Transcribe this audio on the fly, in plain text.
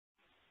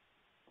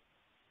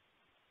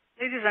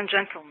Ladies and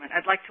gentlemen,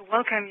 I'd like to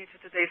welcome you to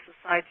today's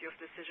Society of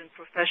Decision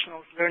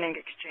Professionals Learning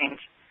Exchange.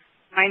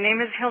 My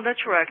name is Hilda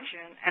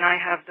Turakjian, and I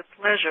have the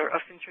pleasure of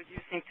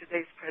introducing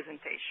today's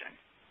presentation,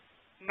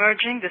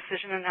 Merging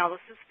Decision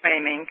Analysis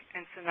Framing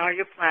and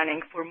Scenario Planning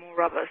for More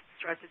Robust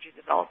Strategy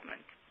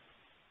Development.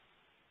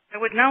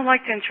 I would now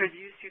like to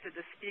introduce you to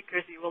the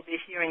speakers you will be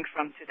hearing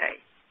from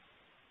today.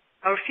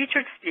 Our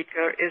featured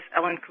speaker is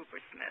Ellen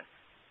Cooper-Smith.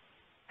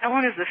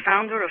 Ellen is the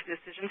founder of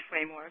Decision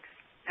Frameworks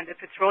and a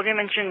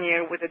petroleum engineer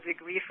with a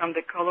degree from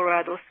the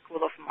Colorado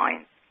School of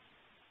Mines.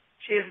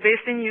 She is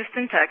based in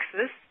Houston,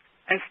 Texas,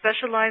 and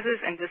specializes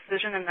in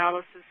decision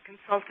analysis,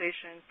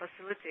 consultation,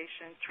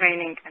 facilitation,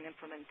 training, and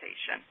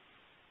implementation.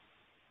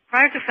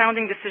 Prior to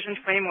founding Decision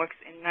Frameworks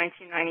in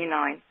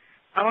 1999,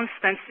 Ellen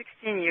spent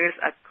 16 years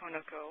at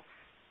Conoco,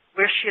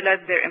 where she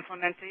led their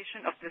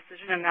implementation of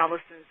decision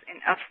analysis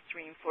in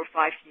upstream for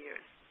 5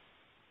 years.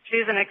 She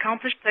is an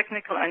accomplished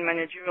technical and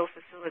managerial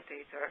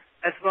facilitator,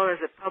 as well as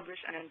a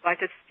published and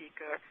invited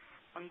speaker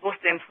on both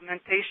the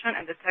implementation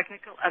and the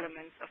technical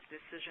elements of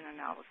decision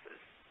analysis.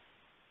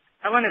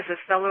 Ellen is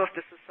a fellow of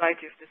the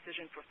Society of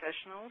Decision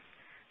Professionals.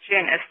 She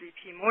is an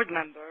SDP board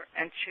member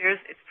and chairs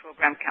its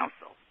program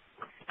council.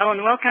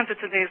 Ellen, welcome to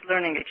today's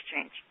Learning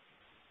Exchange.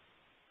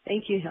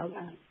 Thank you,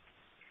 Hilda.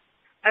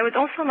 I would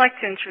also like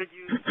to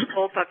introduce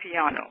Paul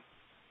Papiano.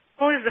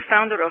 Paul is the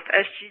founder of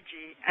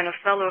SGG and a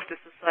fellow of the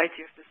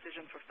Society of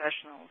Decision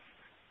Professionals.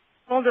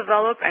 Paul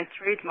developed and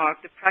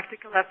trademarked the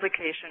practical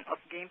application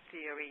of game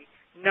theory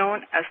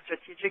known as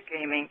strategic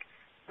gaming,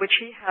 which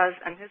he has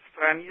and his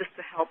firm used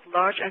to help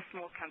large and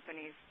small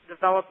companies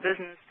develop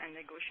business and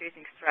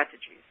negotiating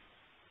strategies.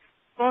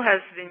 Paul has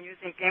been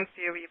using game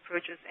theory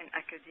approaches in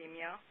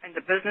academia and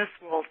the business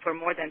world for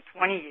more than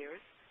 20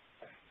 years.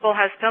 Paul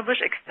has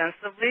published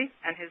extensively,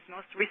 and his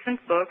most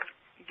recent book,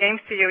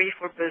 Game Theory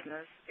for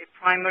Business, a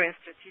Primer in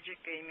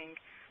Strategic Gaming,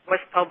 was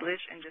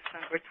published in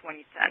December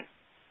 2010.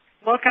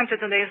 Welcome to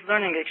today's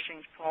Learning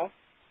Exchange, Paul.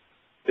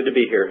 Good to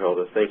be here,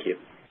 Hilda. Thank you.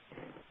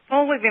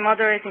 Paul will be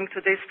moderating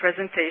today's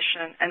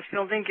presentation and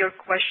fielding your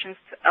questions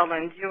to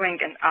Ellen during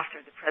and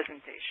after the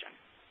presentation.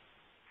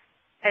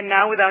 And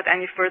now, without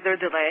any further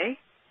delay,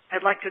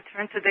 I'd like to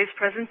turn today's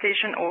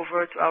presentation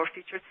over to our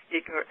featured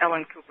speaker,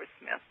 Ellen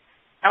Cooper-Smith.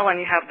 Ellen,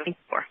 you have the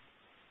floor.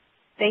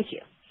 Thank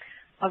you.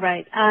 All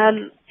right.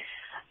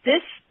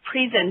 This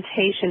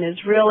presentation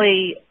is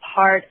really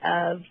part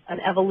of an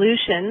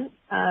evolution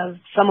of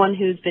someone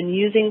who's been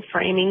using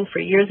framing for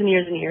years and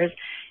years and years,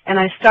 and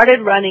I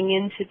started running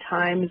into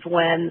times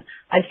when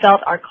I felt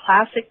our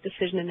classic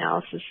decision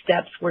analysis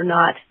steps were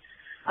not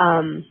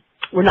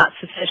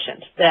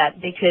sufficient,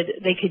 that they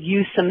could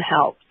use some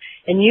help.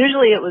 And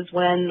usually it was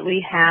when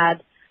we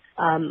had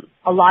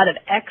a lot of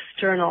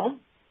external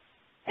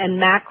and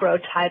macro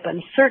type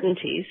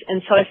uncertainties.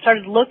 And so I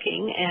started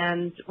looking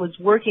and was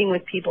working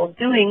with people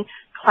doing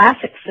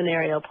classic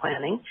scenario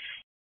planning